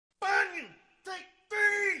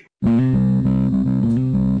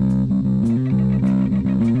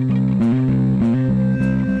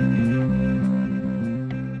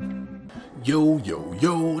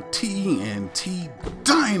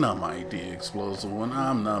Explosive One.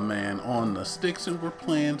 I'm the man on the sticks, and we're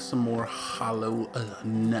playing some more Hollow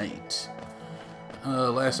Knight.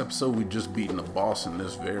 Last episode we just beaten a boss in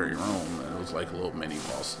this very room, and it was like a little mini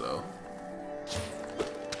boss though.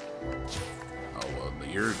 Oh well,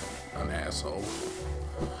 you're an asshole.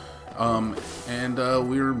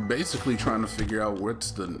 We were basically trying to figure out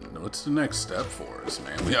what's the next step for us,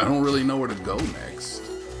 man. I don't really know where to go next.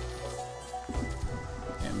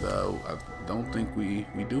 And I don't think we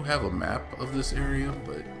do have a map of this area,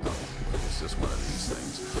 but it's just one of these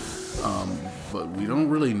things. But we don't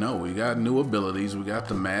really know. We got new abilities. We got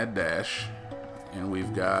the Mad Dash, and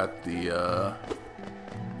we've got the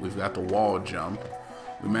wall jump.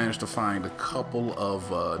 We managed to find a couple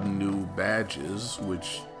of new badges,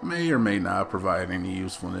 which may or may not provide any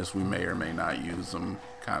usefulness. We may or may not use them.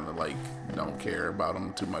 Kind of like don't care about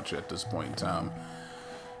them too much at this point in time.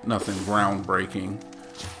 Nothing groundbreaking.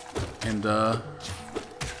 And I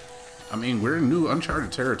mean, we're in new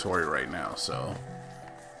uncharted territory right now, so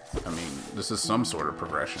I mean, this is some sort of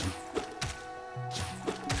progression.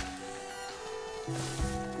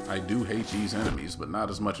 I do hate these enemies, but not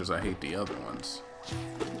as much as I hate the other ones.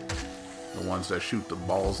 The ones that shoot the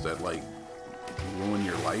balls that like ruin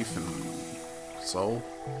your life and soul.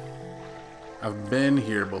 I've been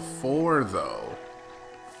here before though.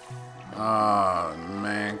 Ah,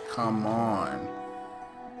 man, come on.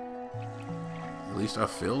 At least I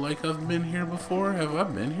feel like I've been here before. Have I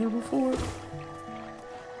been here before?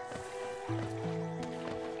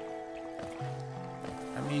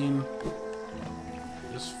 I mean,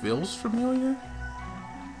 this feels familiar.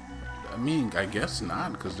 I mean, I guess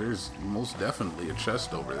not, because there's most definitely a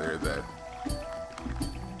chest over there that...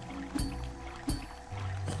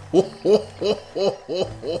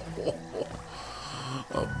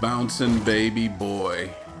 A bouncing baby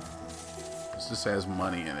boy. This just has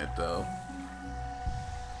money in it, though.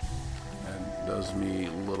 That does me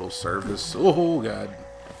a little service. Oh, God.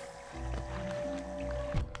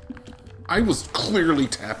 I was clearly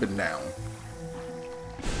tapping down.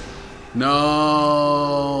 No.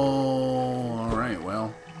 Alright,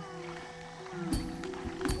 well.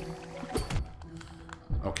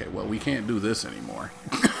 Okay, well, we can't do this anymore.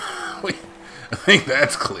 I think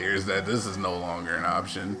that's clear, is that this is no longer an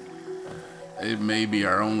option. It may be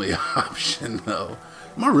our only option, though.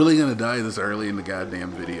 Am I really gonna die this early in the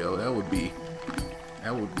goddamn video? That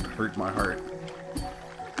would hurt my heart.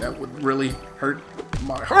 That would really hurt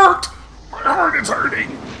my heart! My heart is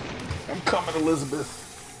hurting! I'm coming, Elizabeth.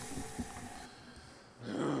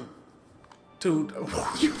 Dude,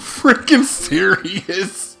 are you freaking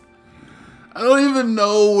serious? I don't even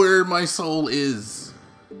know where my soul is.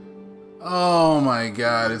 Oh my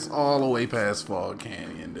god, it's all the way past Fog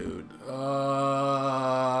Canyon, dude.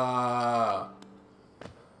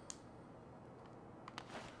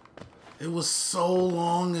 It was so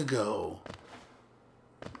long ago.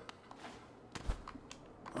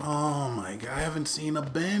 Oh my god, I haven't seen a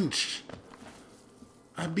bench.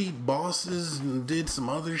 I beat bosses and did some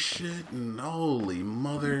other shit, and holy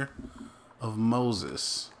mother of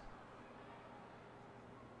Moses.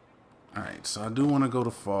 Alright, so I do want to go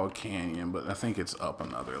to Fog Canyon, but I think it's up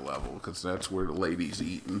another level, because that's where the lady's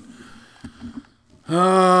eating.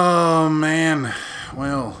 Oh, man.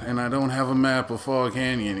 Well, and I don't have a map of Fog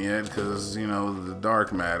Canyon yet, because, you know, the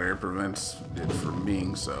dark matter prevents it from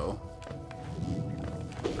being so.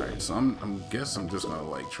 Alright, so I guess I'm just gonna,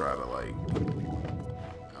 like, try to, like...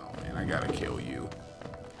 Oh, man, I gotta kill you.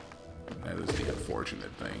 That is the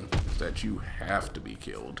unfortunate thing, is that you have to be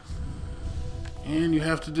killed. And you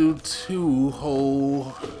have to do 2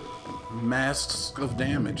 whole masks of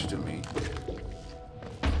damage to me.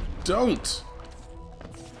 Don't!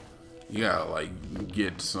 You gotta, like,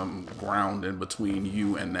 get some ground in between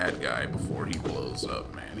you and that guy before he blows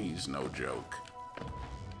up, man. He's no joke.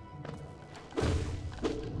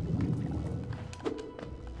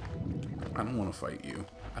 I don't want to fight you.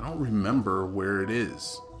 I don't remember where it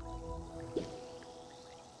is.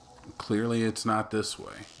 Clearly it's not this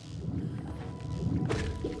way.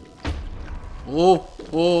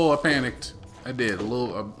 Oh, I panicked. I did. A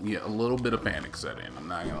little bit of panic set in. I'm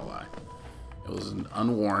not gonna lie. It was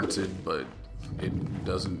unwarranted, but it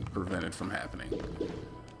doesn't prevent it from happening.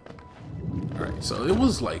 Alright, so it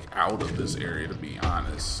was like out of this area, to be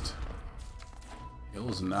honest. It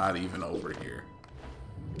was not even over here.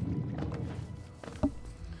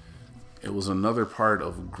 It was another part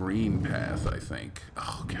of Green Path, I think.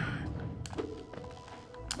 Oh, God.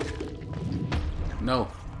 No.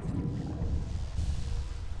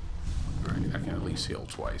 Alright, I can at least heal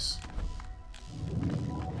twice.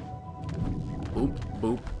 Boop,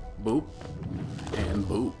 boop, boop. And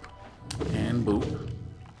boop. And boop.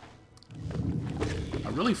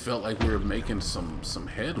 really felt like we were making some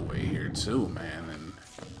headway here too, man, and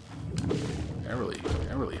that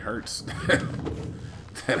really hurts.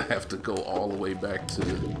 That I have to go all the way back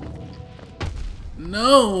to...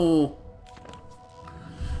 No!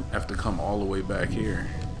 I have to come all the way back here.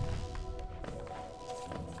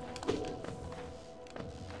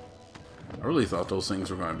 I really thought those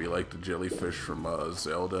things were going to be like the jellyfish from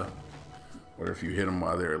Zelda, where if you hit them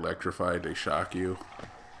while they're electrified, they shock you.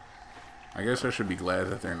 I guess I should be glad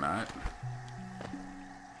that they're not.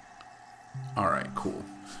 Alright, cool.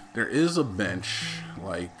 There is a bench,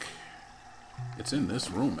 like... It's in this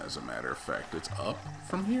room, as a matter of fact. It's up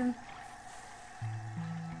from here?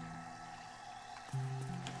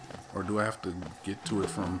 Or do I have to get to it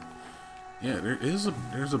from... Yeah,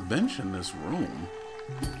 there's a bench in this room.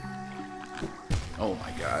 Oh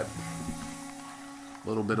my god. A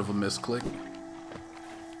little bit of a misclick.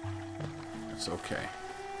 It's okay.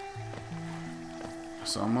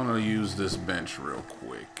 So I'm gonna use this bench real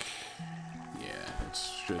quick. Yeah, it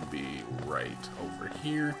should be right over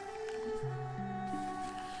here.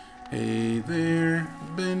 Hey there,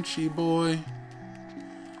 benchy boy.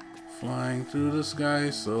 Flying through the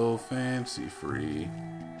sky so fancy free.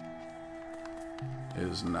 It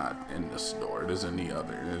is not in this door. It is in the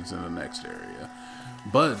other. It is in the next area.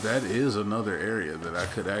 But that is another area that I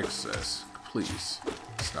could access. Please,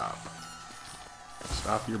 stop.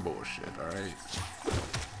 Stop your bullshit, alright?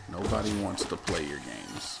 Nobody wants to play your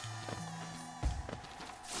games.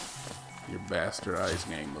 Your bastardized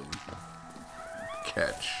game of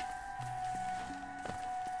catch.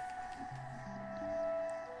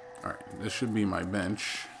 Alright, this should be my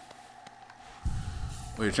bench.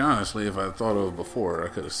 Which, honestly, if I thought of it before, I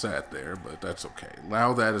could have sat there, but that's okay.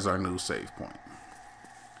 Allow that as our new save point.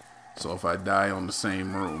 So if I die on the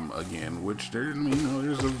same room again, which there,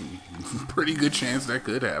 there's a pretty good chance that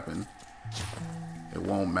could happen, it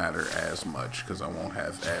won't matter as much because I won't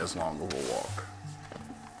have as long of a walk.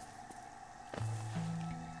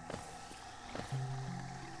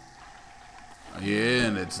 Yeah,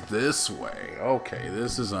 and it's this way. Okay,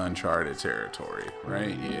 this is uncharted territory,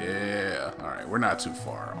 right? Yeah. Alright, we're not too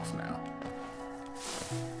far off now.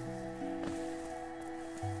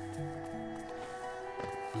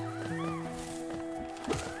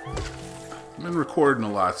 I've been recording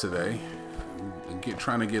a lot today.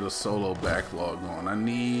 Trying to get a solo backlog on. I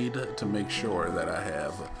need to make sure that I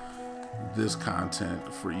have this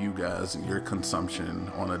content for you guys and your consumption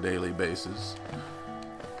on a daily basis.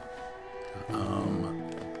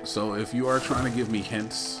 So if you are trying to give me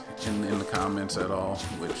hints in the comments at all,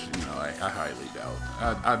 which I highly doubt,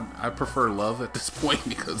 I prefer love at this point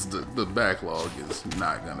because the backlog is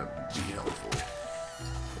not gonna be helpful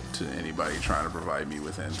to anybody trying to provide me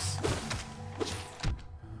with hints.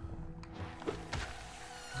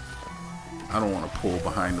 I don't want to pull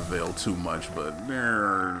behind the veil too much, but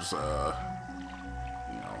there's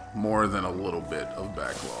more than a little bit of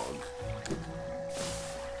backlog.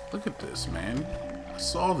 Look at this, man. I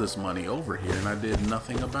saw this money over here and I did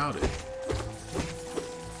nothing about it.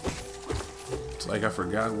 It's like I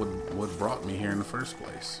forgot what brought me here in the first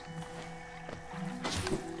place.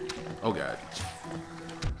 Oh god.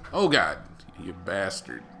 Oh god, you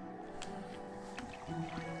bastard.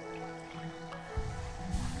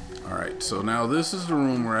 Alright, so now this is the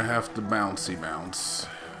room where I have to bouncy bounce.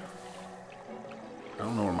 I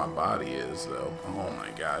don't know where my body is though. Oh my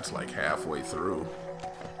god, it's like halfway through.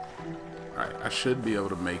 Alright, I should be able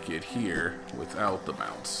to make it here without the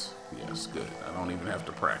bounce. Yes, good. I don't even have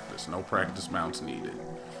to practice. No practice bounce needed.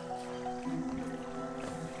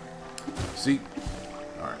 See?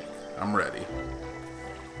 Alright, I'm ready.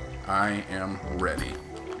 I am ready.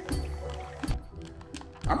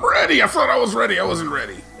 I'm ready! I thought I was ready. I wasn't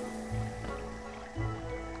ready.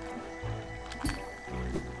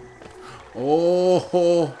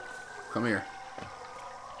 Oh, come here.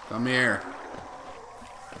 Come here.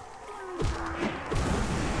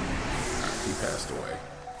 He passed away.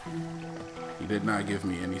 He did not give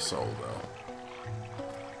me any soul, though.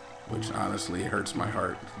 Which honestly hurts my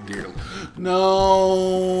heart dearly.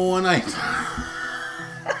 No, and I...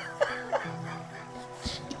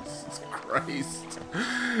 Jesus Christ.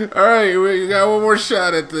 Alright, we got one more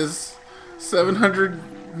shot at this.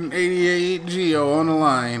 788 Geo on the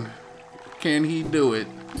line. Can he do it?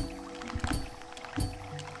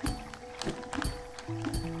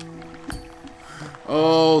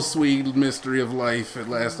 Oh, sweet mystery of life. At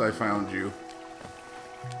last I found you.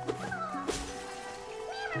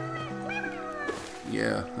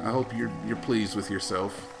 Yeah, I hope you're pleased with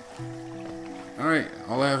yourself. Alright,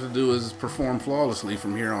 all I have to do is perform flawlessly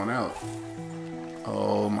from here on out.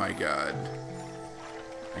 Oh my god.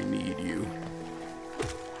 I need you.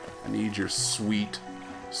 I need your sweet,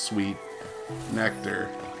 sweet nectar.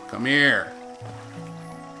 Come here.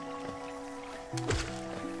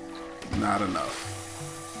 Not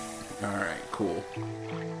enough. Alright, cool.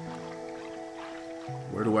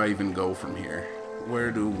 Where do I even go from here? Where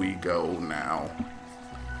do we go now?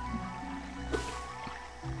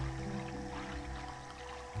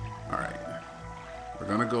 Alright. We're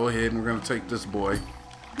gonna go ahead and we're gonna take this boy.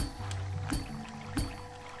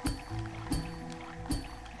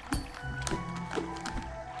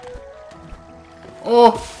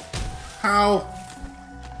 Oh! How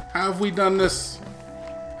have we done this?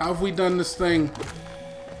 How have we done this thing?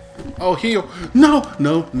 Oh, heal. No,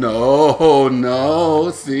 no, no,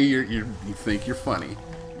 no. See, you think you're funny.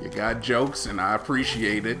 You got jokes, and I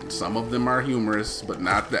appreciate it. Some of them are humorous, but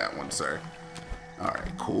not that one, sir.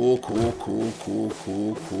 Alright, cool, cool, cool, cool,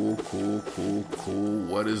 cool, cool, cool, cool, cool.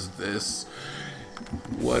 What is this?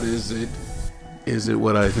 What is it? Is it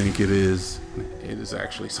what I think it is? It is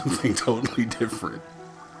actually something totally different.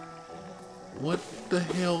 What the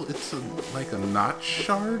hell? It's like a notch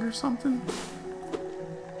shard or something?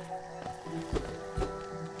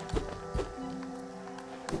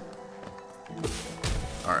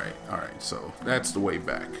 Alright, so that's the way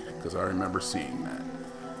back, because I remember seeing that.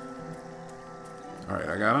 Alright,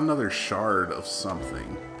 I got another shard of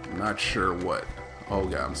something. I'm not sure what. Oh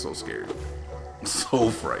god, I'm so scared. I'm so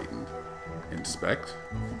frightened. Inspect.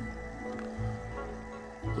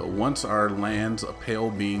 Though once our lands a pale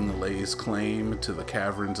being lays claim to the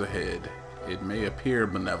caverns ahead. It may appear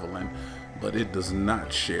benevolent, but it does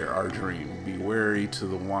not share our dream. Be wary to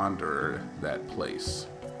the wanderer that place.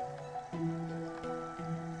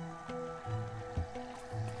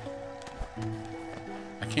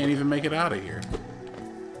 I can't even make it out of here.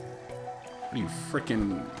 What are you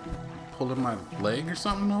freaking pulling my leg or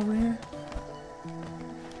something over here?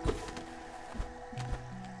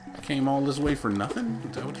 I came all this way for nothing?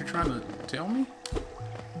 Is that what you're trying to tell me?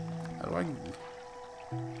 How do I...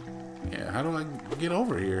 Yeah, how do I get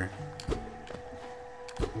over here?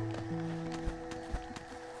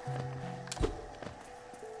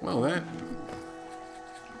 Well, that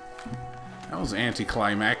was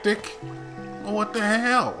anticlimactic. Well, what the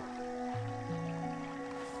hell?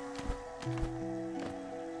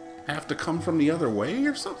 I have to come from the other way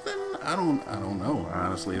or something? I don't know. I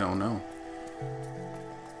honestly don't know.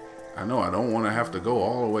 I know I don't want to have to go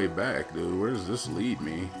all the way back, dude. Where does this lead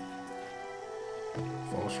me?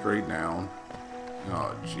 Fall straight down.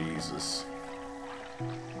 Oh, Jesus.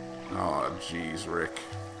 Oh, jeez, Rick.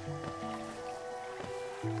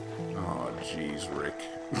 Oh, jeez, Rick.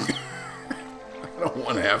 I don't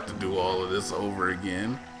want to have to do all of this over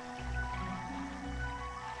again.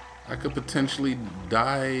 I could potentially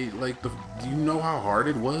die like the... Do you know how hard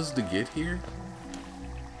it was to get here?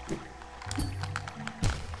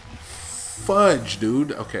 Fudge,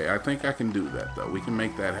 dude. Okay, I think I can do that, though. We can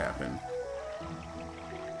make that happen.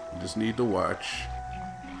 Just need to watch.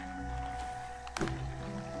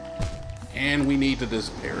 And we need to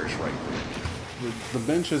just perish right there. The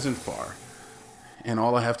bench isn't far. And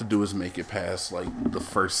all I have to do is make it past, like, the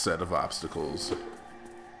first set of obstacles.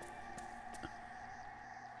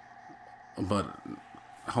 But,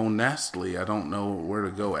 honestly, I don't know where to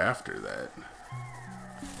go after that.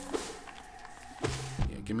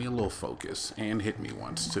 Yeah, give me a little focus. And hit me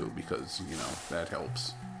once, too, because, you know, that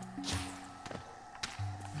helps.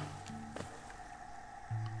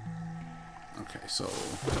 Okay, so...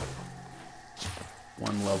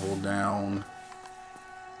 one level down.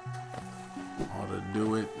 Ought to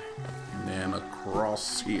do it. And then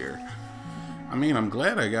across here. I mean, I'm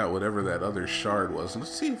glad I got whatever that other shard was.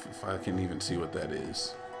 Let's see if I can even see what that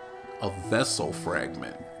is. A vessel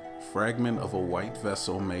fragment. Fragment of a white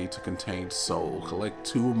vessel made to contain soul. Collect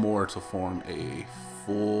 2 more to form a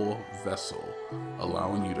full vessel,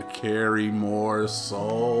 allowing you to carry more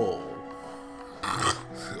soul.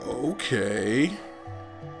 Okay.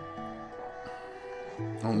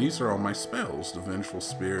 Oh, and these are all my spells. The Vengeful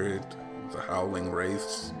Spirit, the Howling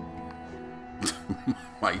Wraiths,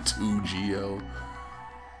 my 2 Geo,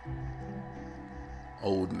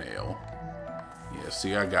 Old Nail. Yeah,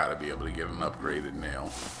 see, I gotta be able to get an upgraded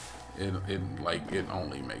nail. It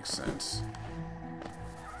only makes sense.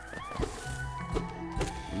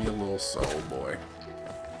 Give me a little soul, boy.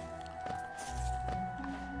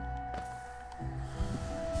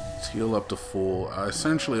 Heal up to full.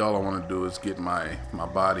 Essentially, all I want to do is get my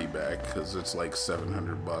body back, because it's like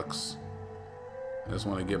 700 bucks. I just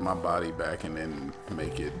want to get my body back and then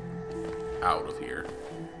make it out of here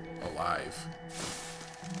alive.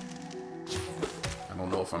 I don't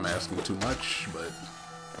know if I'm asking too much, but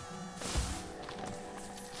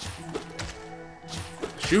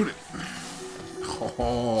Shoot it.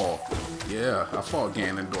 Oh, yeah. I fought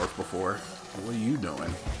Ganondorf before. What are you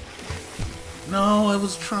doing? No, I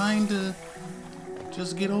was trying to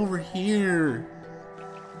just get over here.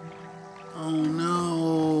 Oh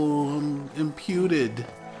no, I'm imputed.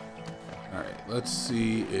 Alright, let's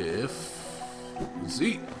see if...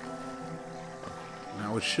 Z.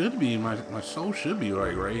 Now it should be, my soul should be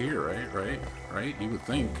like right here, right? You would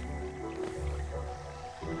think.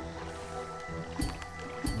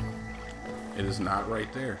 It is not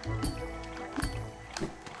right there.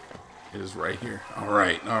 It is right here.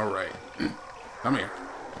 Alright. Come here.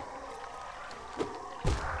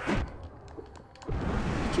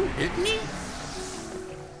 Did you hit me?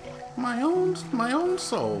 My own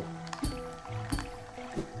soul.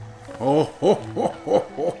 Oh, ho, ho, ho,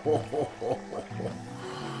 ho, ho, ho, ho.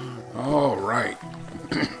 All right.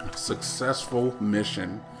 Successful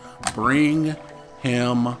mission. Bring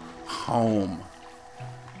him home.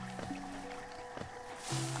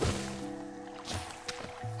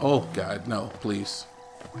 Oh, God, no, please.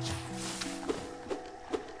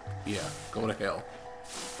 Yeah, go to hell.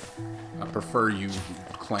 I prefer you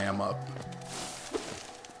clam up.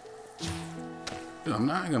 Dude, I'm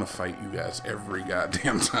not gonna fight you guys every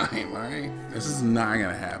goddamn time, alright? This is not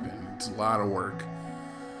gonna happen. It's a lot of work.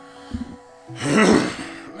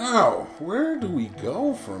 Now, where do we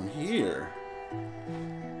go from here?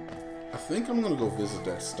 I think I'm gonna go visit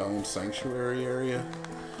that stone sanctuary area,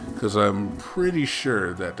 because I'm pretty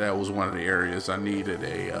sure that that was one of the areas I needed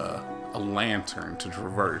a lantern to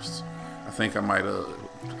traverse. I think I might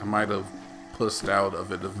have pussed out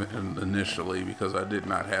of it initially because I did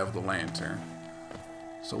not have the lantern.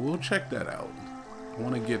 So we'll check that out. I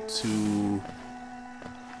want to get to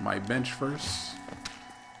my bench first.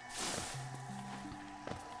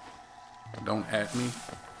 Don't at me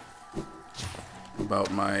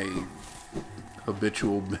about my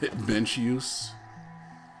habitual bench use.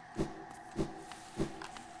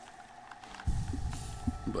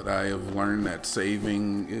 But I have learned that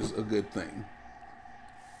saving is a good thing.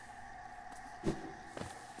 You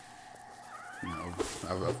know,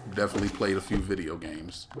 I've definitely played a few video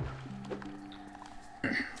games.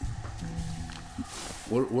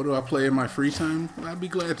 What do I play in my free time? I'd be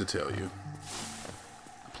glad to tell you.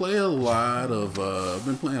 I play a lot of, I've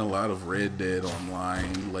been playing a lot of Red Dead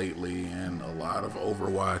Online lately and a lot of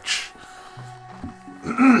Overwatch.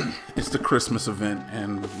 It's the Christmas event,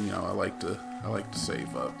 and you know I like to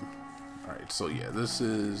save up. All right, so yeah, this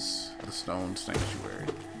is the Stone Sanctuary.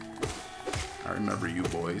 I remember you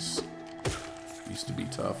boys. Used to be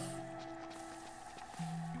tough.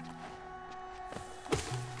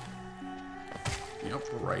 Yep,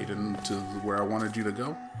 right into where I wanted you to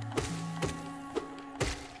go.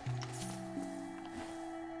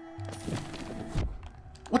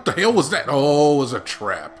 What the hell was that? Oh, it was a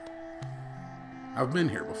trap. I've been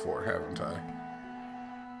here before, haven't I?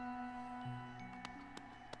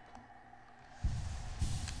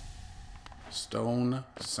 Stone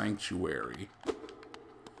Sanctuary.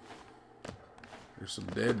 There's some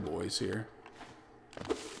dead boys here.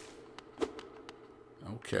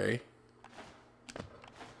 Okay.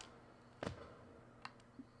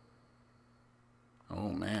 Oh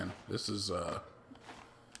man, this is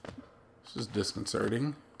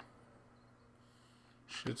disconcerting.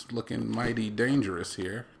 Shit's looking mighty dangerous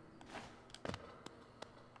here.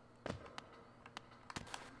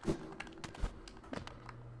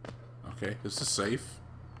 Okay, this is safe.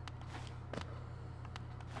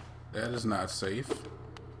 That is not safe.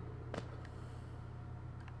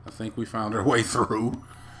 I think we found our way through.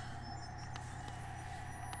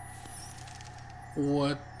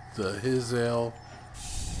 What the hell?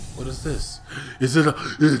 What is this? It's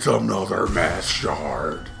another mass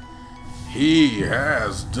shard. He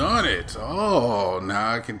has done it. Oh,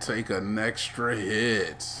 now I can take an extra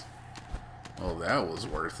hit. Oh, that was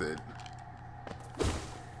worth it.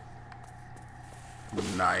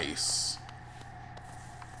 Nice.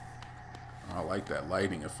 I like that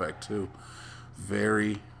lighting effect too.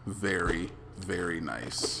 Very, very, very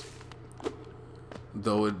nice.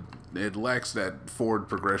 Though it lacks that forward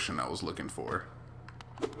progression I was looking for.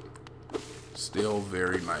 Still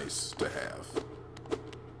very nice to have.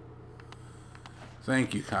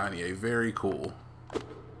 Thank you, Kanye. Very cool.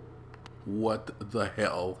 What the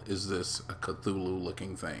hell is this? A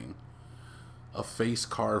Cthulhu-looking thing. A face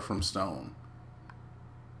carved from stone.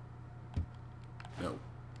 No.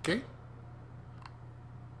 Okay.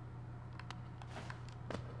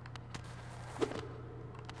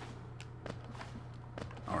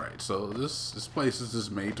 Alright, so this place is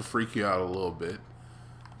just made to freak you out a little bit.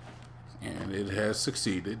 And it has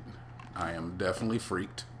succeeded. I am definitely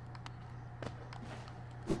freaked.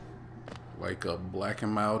 like a black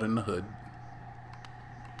and mild in the hood.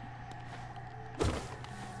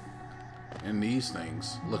 And these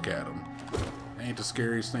things, look at them. Ain't the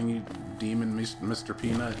scariest thing, you demon, Mr.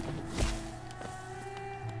 Peanut?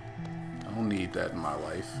 I don't need that in my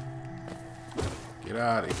life. Get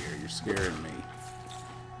out of here, you're scaring me.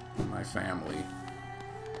 My family.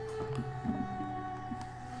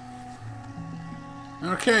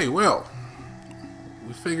 Okay, well,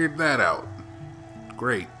 we figured that out.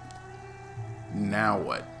 Great. Now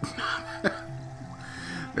what?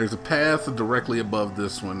 There's a path directly above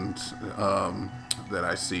this one that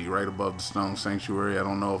I see, right above the Stone Sanctuary. I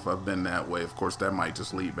don't know if I've been that way. Of course, that might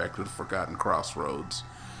just lead back to the Forgotten Crossroads.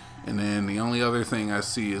 And then the only other thing I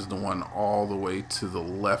see is the one all the way to the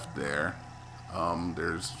left there.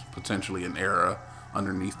 There's potentially an era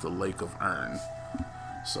underneath the Lake of Urn.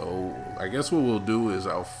 So I guess what we'll do is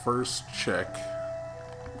I'll first check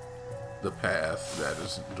the path that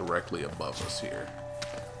is directly above us here.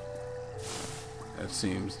 That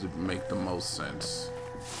seems to make the most sense.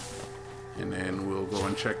 And then we'll go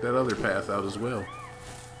and check that other path out as well.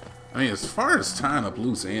 I mean, as far as tying up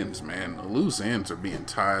loose ends, man, the loose ends are being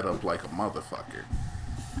tied up like a motherfucker.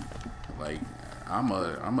 Like, I'm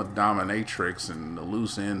a dominatrix, and the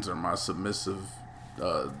loose ends are my submissive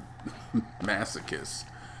masochist.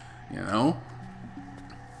 You know?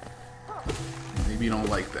 Maybe you don't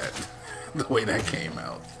like that, the way that came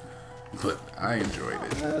out. But I enjoyed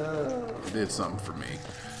it. It did something for me.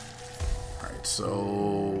 Alright,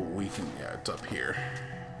 so we can, yeah, it's up here.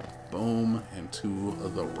 Boom, and to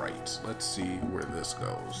the right. Let's see where this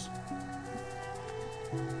goes.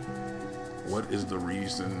 What is the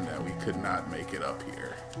reason that we could not make it up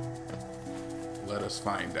here? Let us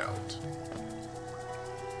find out.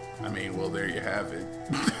 I mean, well, there you have it.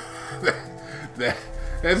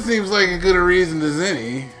 that seems like as good a reason as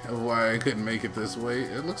any of why I couldn't make it this way.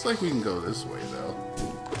 It looks like we can go this way, though.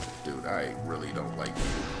 Dude, I really don't like you.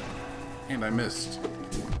 And I missed.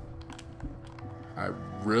 I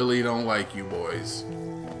really don't like you boys.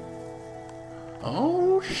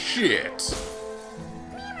 Oh, shit.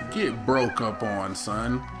 Get broke up on,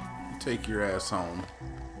 son. Take your ass home.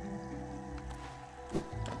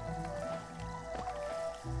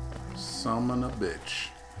 Summon a bitch.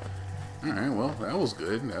 Alright, well, that was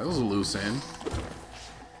good. That was a loose end.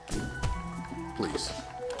 Please.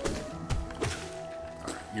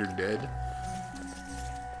 Alright, you're dead.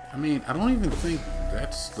 I mean, I don't even think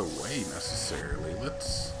that's the way necessarily.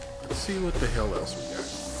 Let's see what the hell else we got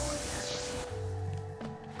going on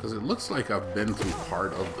here. Because it looks like I've been through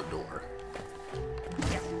part of the door.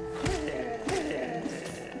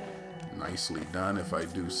 Nicely done, if I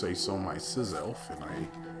do say so myself, and I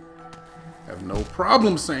have no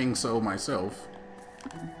problem saying so myself.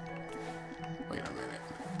 Wait a minute.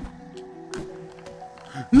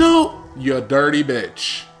 No! You dirty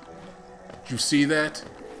bitch. Did you see that?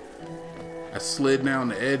 I slid down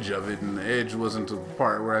the edge of it, and the edge wasn't the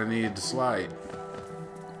part where I needed to slide.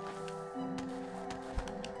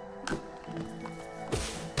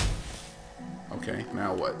 Okay,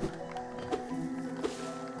 now what?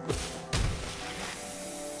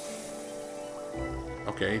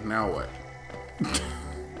 Okay, now what?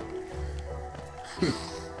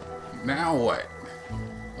 Now what?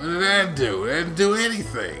 What did that do? It didn't do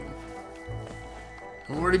anything.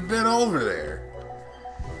 I've already been over there.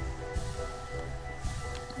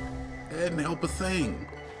 It didn't help a thing.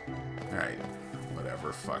 Alright,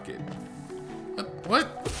 whatever, fuck it. What?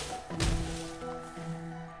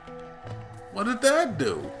 What did that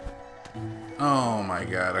do? Oh my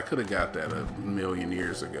god, I could have got that a million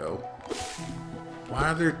years ago. Why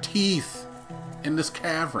are there teeth in this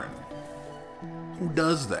cavern? Who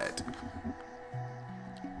does that?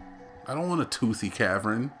 I don't want a toothy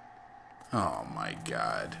cavern. Oh my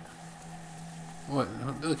god. What?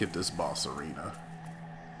 Look at this boss arena.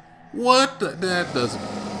 What? That doesn't...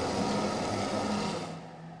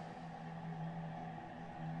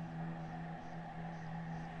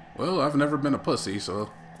 Well, I've never been a pussy, so...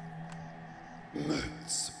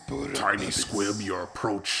 Tiny squib, you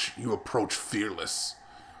approach fearless.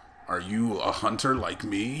 Are you a hunter like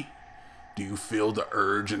me? Do you feel the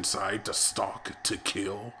urge inside to stalk, to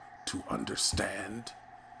kill, to understand?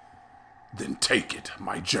 Then take it,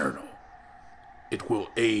 my journal. It will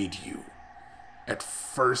aid you. At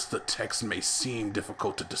first, the text may seem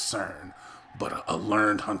difficult to discern, but a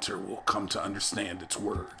learned hunter will come to understand its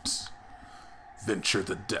words. Venture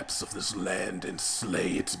the depths of this land and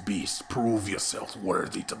slay its beast. Prove yourself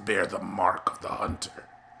worthy to bear the mark of the hunter.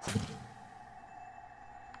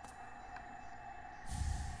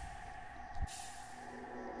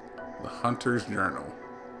 The Hunter's Journal.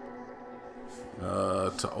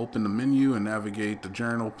 to open the menu and navigate the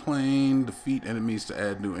journal plane, defeat enemies to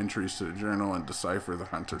add new entries to the journal, and decipher the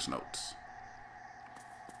hunter's notes.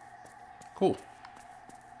 Cool.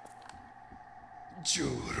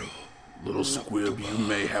 Little squib, you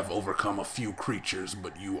may have overcome a few creatures,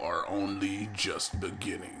 but you are only just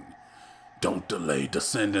beginning. Don't delay,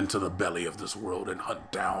 descend into the belly of this world and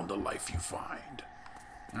hunt down the life you find.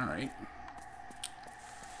 Alright.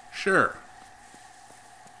 Sure.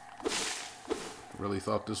 Really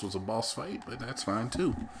thought this was a boss fight, but that's fine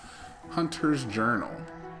too. Hunter's Journal.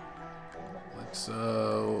 Let's,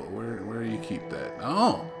 where do you keep that?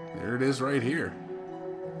 Oh, there it is right here.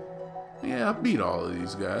 Yeah, I beat all of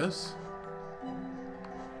these guys.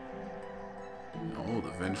 Oh,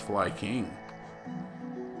 the Vengefly King.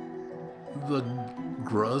 The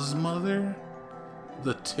Gruzmother?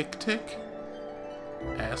 The Tick-Tick?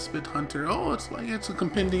 Aspid Hunter. Oh, it's a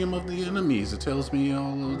compendium of the enemies. It tells me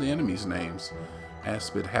all of the enemies' names.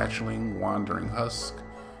 Aspid Hatchling, Wandering Husk,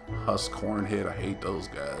 Husk Hornhead. I hate those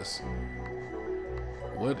guys.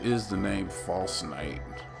 What is the name? False Knight,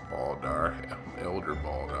 Baldar, Elder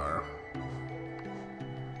Baldar.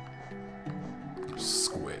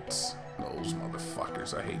 Squits. Those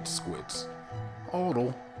motherfuckers. I hate squits.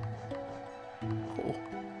 Odal. Cool.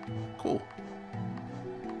 Cool.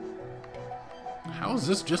 How is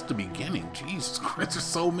this just the beginning? Jesus Christ, there's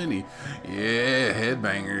so many. Yeah,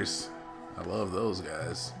 headbangers. I love those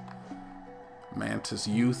guys. Mantis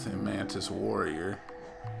Youth and Mantis Warrior.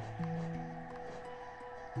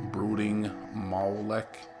 Brooding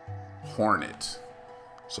Molek Hornet.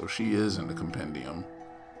 So she is in the compendium.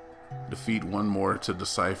 Defeat one more to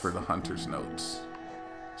decipher the hunter's notes.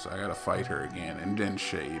 So I gotta fight her again. And then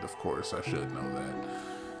Shade, of course. I should know that.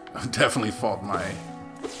 I've definitely fought my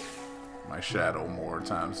shadow more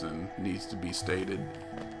times than needs to be stated.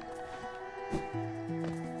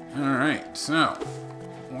 Alright, so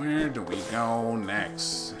where do we go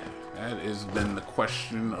next? That has been the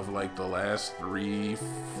question of like the last 3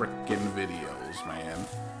 frickin' videos, man.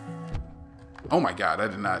 Oh my god, I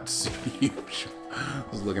did not see you. I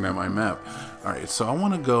was looking at my map. Alright, so I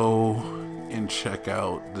want to go and check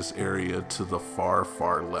out this area to the far,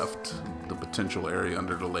 far left. The potential area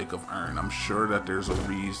under the Lake of Urn. I'm sure that there's a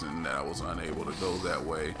reason that I was unable to go that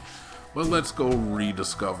way. But let's go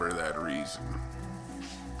rediscover that reason.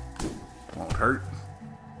 Won't hurt.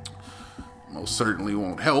 Most certainly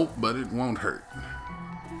won't help, but it won't hurt.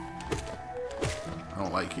 I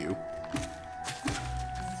don't like you.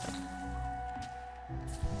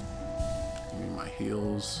 Give me my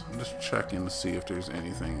heals. I'm just checking to see if there's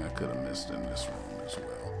anything I could have missed in this room as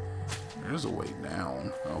well. There's a way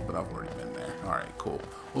down. Oh, but I've already been there. Alright, cool.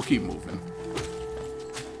 We'll keep moving.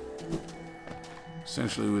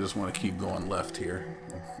 Essentially, we just want to keep going left here.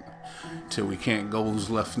 Till we can't go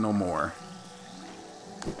left no more.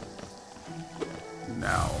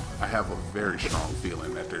 Now, I have a very strong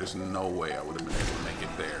feeling that there's no way I would have been able to make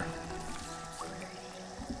it there.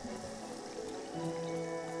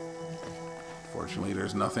 Fortunately,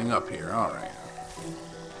 there's nothing up here. Alright.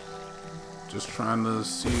 Just trying to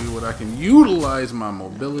see what I can utilize my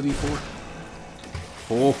mobility for.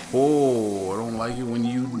 Oh, I don't like it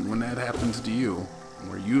when that happens to you.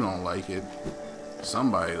 Where you don't like it.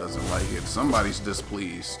 Somebody doesn't like it. Somebody's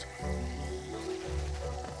displeased.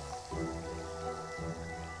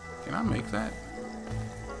 Can I make that?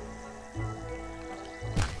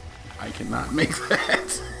 I cannot make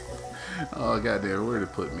that. Oh, goddamn, where'd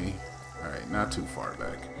it put me? Alright, not too far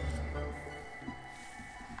back.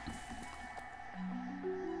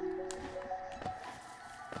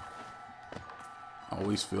 I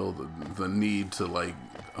always feel the need to, like,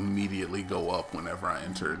 immediately go up whenever I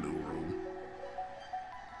enter a new room.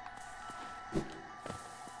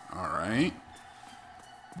 Alright.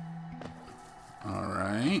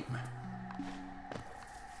 Alright.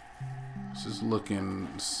 This is looking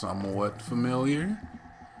somewhat familiar.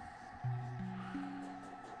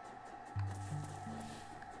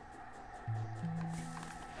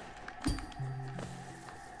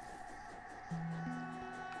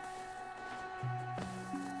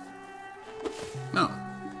 No.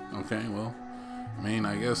 Okay, well, I mean,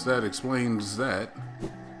 I guess that explains that.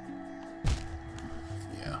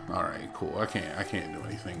 Yeah, alright, cool. I can't do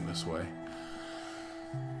anything this way.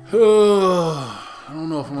 I don't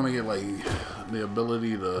know if I'm gonna get, like, the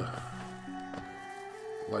ability to,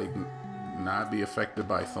 like, not be affected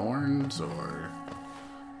by thorns, or,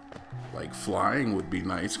 like, flying would be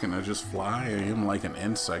nice. Can I just fly? I am like an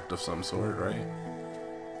insect of some sort, right?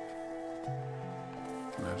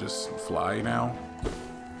 Can I just fly now?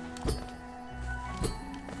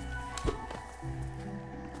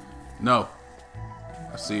 No.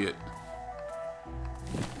 I see it.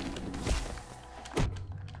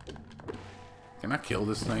 Can I kill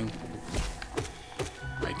this thing?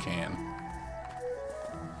 I can.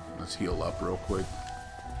 Let's heal up real quick.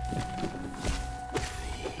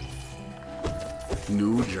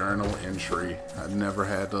 New journal entry. I've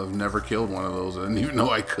never killed one of those. I didn't even know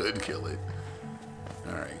I could kill it.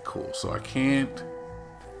 Alright, cool. So I can't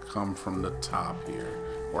come from the top here.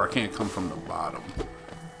 Or I can't come from the bottom.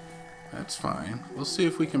 That's fine. We'll see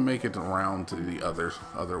if we can make it around to the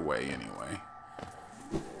other way anyway.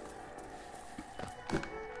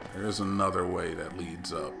 There's another way that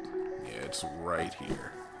leads up. Yeah, it's right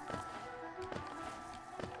here.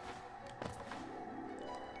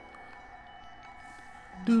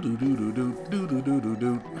 Do do do do do do do do do do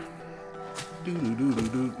do do do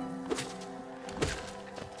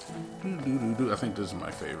do do do. I think this is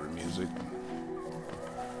my favorite music.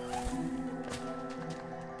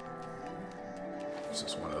 This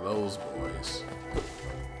is one of those boys.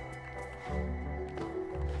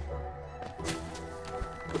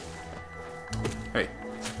 Hey,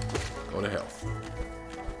 go to hell.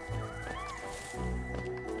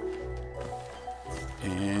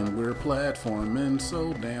 And we're platforming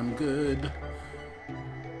so damn good.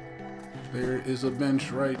 There is a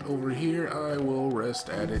bench right over here. I will rest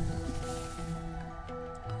at it.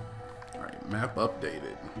 Alright, map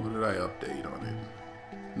updated. What did I update on it?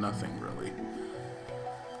 Nothing really.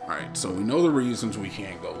 Alright, so we know the reasons we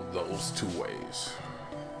can't go those two ways.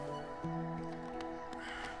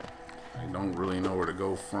 I don't really know where to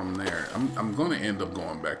go from there. I'm going to end up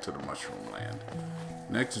going back to the Mushroom Land.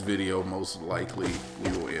 Next video, most likely,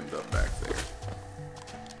 we will end up back there.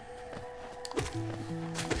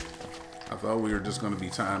 I thought we were just going to be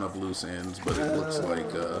tying up loose ends, but it looks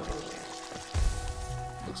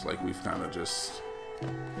like we've kind of just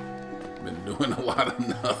been doing a lot of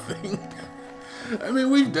nothing. I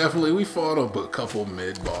mean, we fought up a couple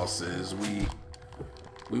mid bosses. We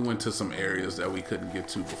went to some areas that we couldn't get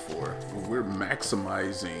to before. We're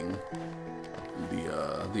maximizing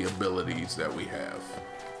the abilities that we have,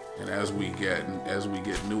 and as we get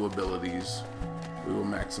new abilities, we will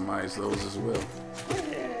maximize those as well.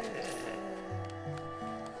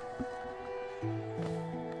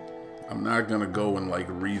 I'm not gonna go and like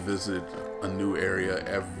revisit a new area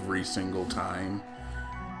every single time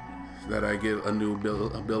that I get a new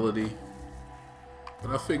ability,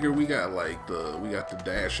 but I figure we got the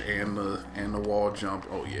dash and the wall jump.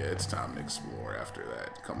 Oh yeah, it's time to explore after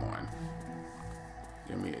that. Come on.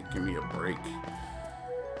 Give me a break.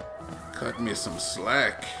 Cut me some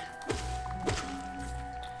slack.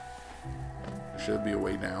 There should be a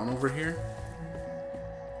way down over here.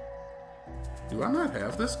 Do I not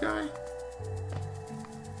have this guy?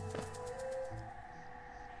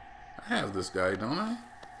 I have this guy, don't I?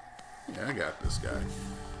 Yeah, I got this guy.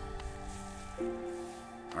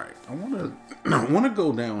 Alright, I wanna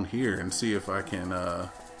go down here and see if I can at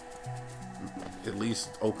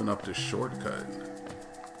least open up this shortcut.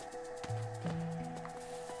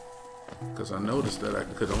 Because I noticed that I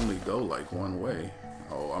could only go like one way.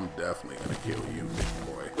 Oh, I'm definitely gonna kill you, big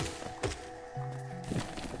boy.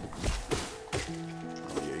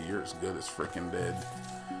 Oh yeah, you're as good as freaking dead.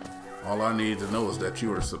 All I need to know is that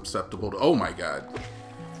you are susceptible to... Oh my god.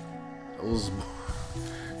 Those...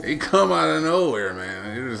 They come out of nowhere,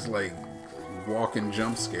 man. They're just like walking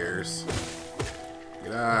jump scares.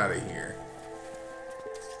 Get out of here.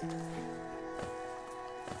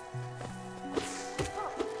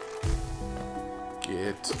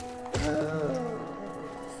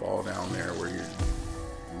 Fall down there where your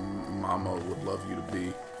mama would love you to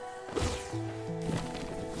be.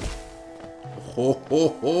 Ho ho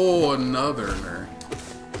ho, another nerd.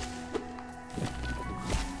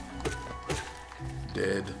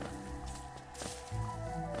 Dead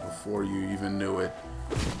before you even knew it.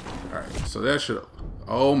 Alright, so that should...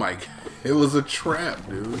 Oh my god, it was a trap,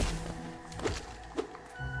 dude.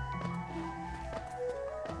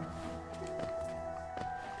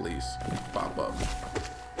 Please, pop up.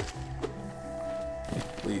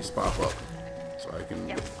 Please pop up so I can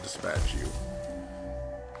dispatch you.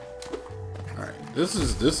 Alright, this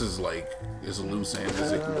is like as loose end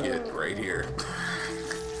as it can get right here.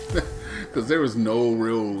 Because there was no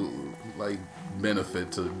real like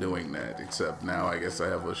benefit to doing that, except now I guess I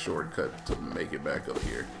have a shortcut to make it back up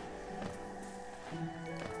here.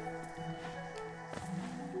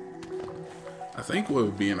 I think what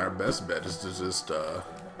would be in our best bet is to just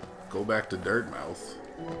go back to Dirtmouth.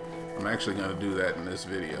 I'm actually going to do that in this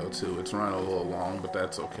video too. It's running a little long, but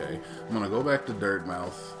that's okay. I'm going to go back to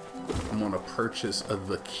Dirtmouth. I'm going to purchase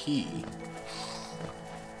the key.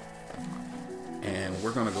 And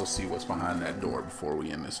we're going to go see what's behind that door before we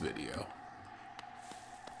end this video.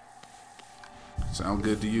 Sound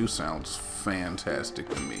good to you? Sounds fantastic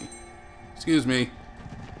to me. Excuse me.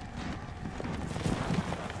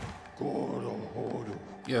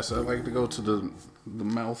 Yes, I'd like to go to the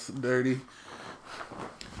mouth dirty.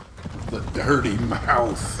 The dirty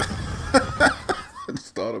mouth. I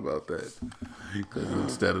just thought about that. Because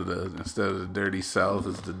instead of the dirty south,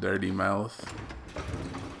 it's the dirty mouth.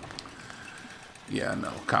 Yeah,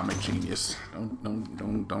 no, comic genius.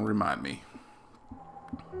 Don't remind me.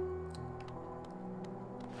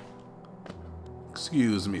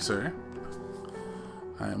 Excuse me, sir.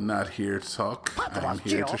 I am not here to talk. I am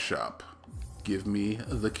here to shop. Give me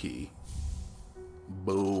the key.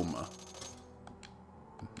 Boom.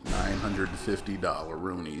 $950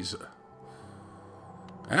 Roonies.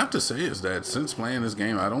 I have to say is that since playing this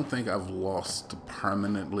game, I don't think I've lost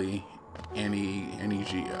permanently any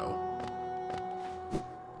geo.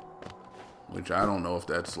 Which I don't know if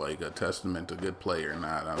that's like a testament to good play or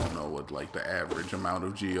not. I don't know what like the average amount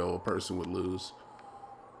of geo a person would lose.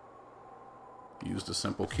 Use the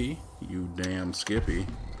simple key. You damn Skippy.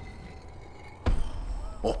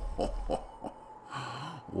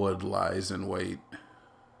 What lies in wait?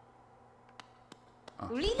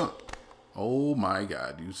 Really? Oh my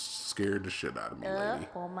god, you scared the shit out of me, lady.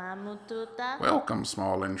 Welcome,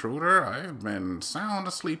 small intruder. I've been sound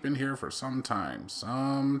asleep in here for some time.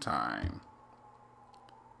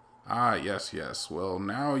 Ah, yes. Well,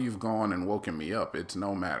 now you've gone and woken me up. It's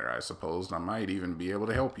no matter, I suppose. I might even be able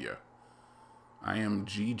to help you. I am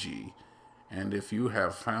Gigi, and if you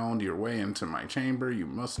have found your way into my chamber, you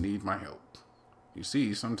must need my help. You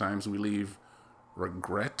see, sometimes we leave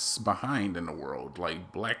regrets behind in the world,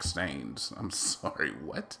 like black stains. I'm sorry,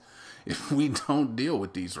 what? If we don't deal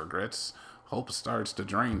with these regrets, hope starts to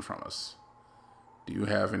drain from us. Do you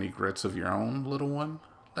have any regrets of your own, little one?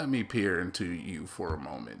 Let me peer into you for a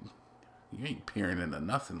moment. You ain't peering into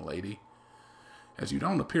nothing, lady. As you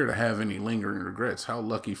don't appear to have any lingering regrets, how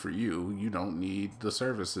lucky for you, you don't need the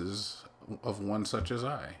services of one such as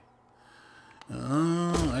I.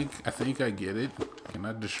 I think I get it. Can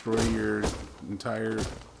I destroy your entire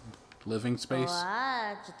living space?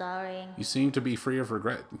 You seem to be free of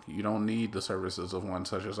regret. You don't need the services of one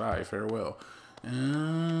such as I. Farewell.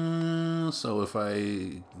 So if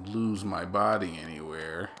I lose my body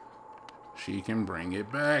anywhere, she can bring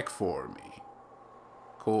it back for me.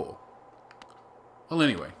 Cool. Well,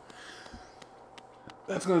 anyway,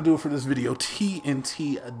 that's going to do it for this video.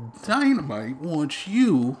 TNT Dinomight wants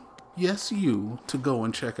you, yes you, to go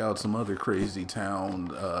and check out some other Crazy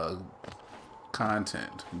Town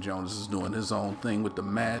content. Jonas is doing his own thing with the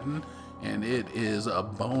Madden, and it is a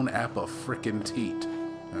bone app of frickin' teat.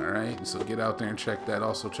 Alright, so get out there and check that.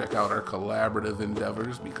 Also check out our collaborative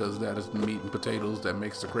endeavors, because that is the meat and potatoes that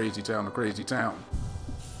makes the Crazy Town a Crazy Town.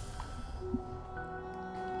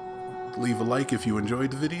 Leave a like if you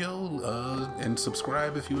enjoyed the video, and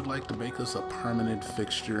subscribe if you would like to make us a permanent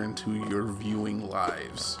fixture into your viewing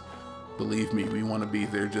lives. Believe me, we want to be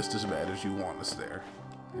there just as bad as you want us there.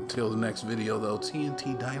 Until the next video though,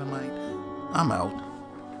 TNT Dinomight, I'm out.